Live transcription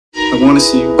wanna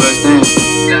see you bust down.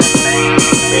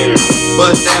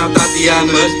 Bust down,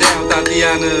 Tatiana. Bust down,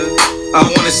 Tatiana. I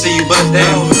wanna see you bust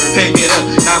down. Pick it up,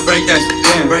 now break that shit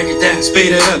down. Break it down,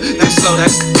 speed it up, now slow that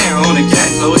shit down. On the gas,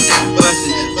 slow it down, bust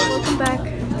it. Welcome back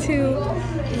to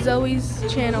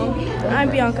Zoe's channel. I'm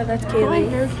Bianca, that's Kaylee.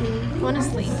 I want to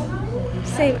sleep.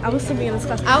 Same, I was sleeping in this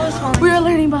class. I was falling. We were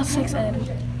learning about sex ed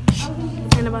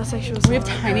and about sexual assault. We have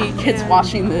tiny kids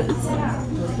watching this.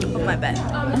 Oh, my bad.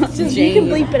 Jane. You can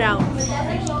bleep it out.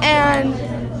 And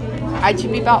I do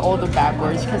beep out all the bad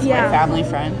words because Yeah. my family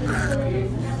friend.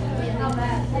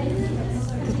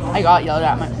 I got yelled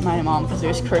at my mom because there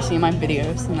was cursing in my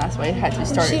videos, and that's why I had to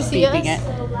start She see beeping us?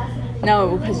 it.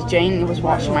 No, because Jane was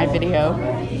watching my video.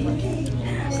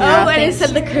 So oh, and it said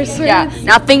the curse words. Yeah,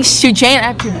 now thanks to Jane, I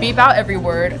have to beep out every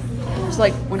word. It's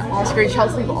like when Oscar and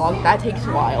Chelsea vlog, that takes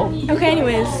a while. Okay,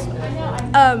 anyways.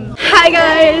 Hi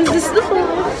guys, this is the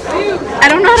vlog. I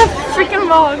don't know how to freaking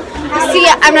vlog. See,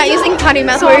 I'm not using potty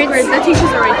mouth So words. awkward. The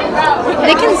teachers are right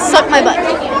there. They can suck my butt.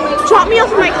 Drop me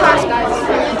off in my class, guys.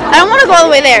 I don't want to go all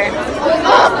the way there.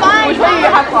 Which way do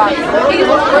you have class? Where do you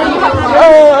have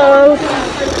class?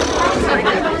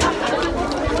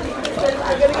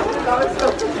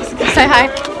 Say hi.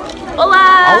 Hola.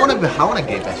 I want a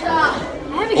gay best friend.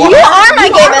 You are my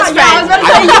gay best friend.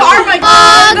 You are my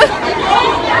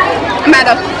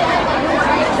Amanda.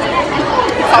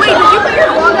 Wait, did you put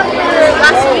your vlog up there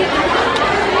last week?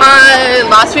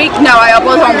 Last week? No, I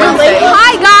uploaded on Wednesday.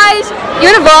 Hi guys. You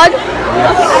in a vlog?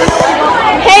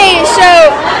 Hey, so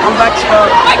I'm black as fuck.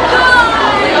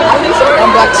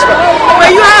 I'm black as fuck.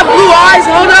 Wait, you have blue eyes?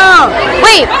 Hold on.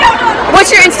 wait. What's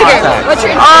your Instagram? What's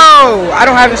your Oh, I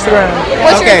don't have Instagram.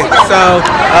 Okay, so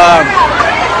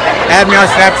add me on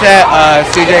Snapchat,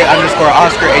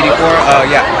 CJ_Oscar84.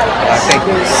 Yeah, thank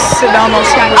you. Sit down on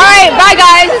Skype. All right, bye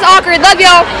guys. It's awkward. Love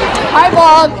y'all. Hi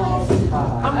vlog.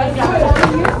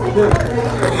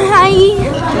 Hi.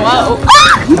 Whoa.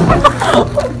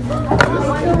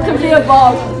 To be a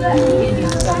vlog.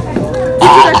 I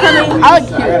look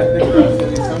cute.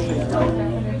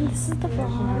 This is the vlog.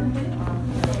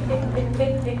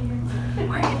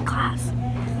 We're in class.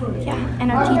 Yeah, and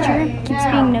our teacher keeps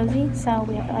being nosy, so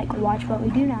we have to like watch what we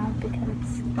do now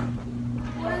because.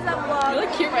 What is that vlog? You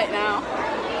look cute right now.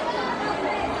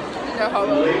 No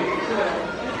homo.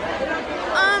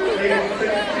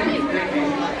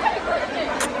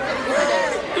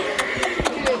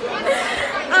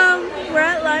 We're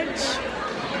at lunch.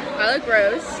 I look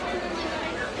gross.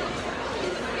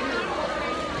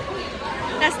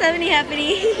 That's Stephanie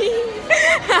Happening.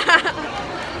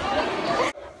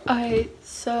 Okay,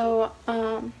 so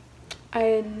I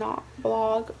did not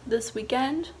vlog this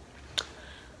weekend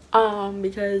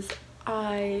because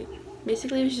I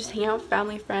basically was just hanging out with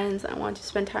family friends. I wanted to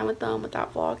spend time with them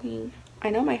without vlogging. I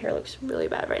know my hair looks really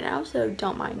bad right now, so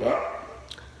don't mind it.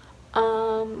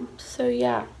 So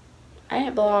yeah, I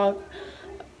didn't vlog,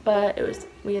 but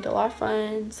we had a lot of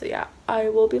fun. So yeah, I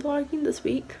will be vlogging this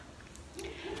week.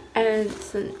 And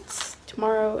since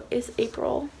tomorrow is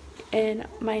April in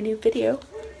my new video,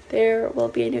 there will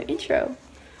be a new intro.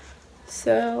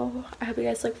 So I hope you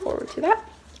guys look forward to that.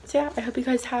 So yeah, I hope you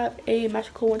guys have a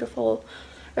magical, wonderful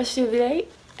rest of your day.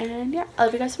 And yeah, I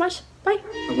love you guys so much. Bye.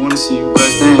 I wanna see you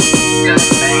bust down.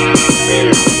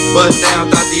 Bust down,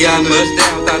 Tatiana. Bust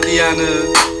down, Tatiana.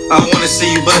 I wanna see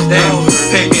you bust down.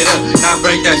 Pick it up, now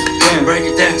break that shit down. Break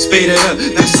it down, speed it up,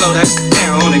 now slow that shit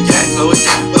down. On the gas, slow it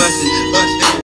down, bust it.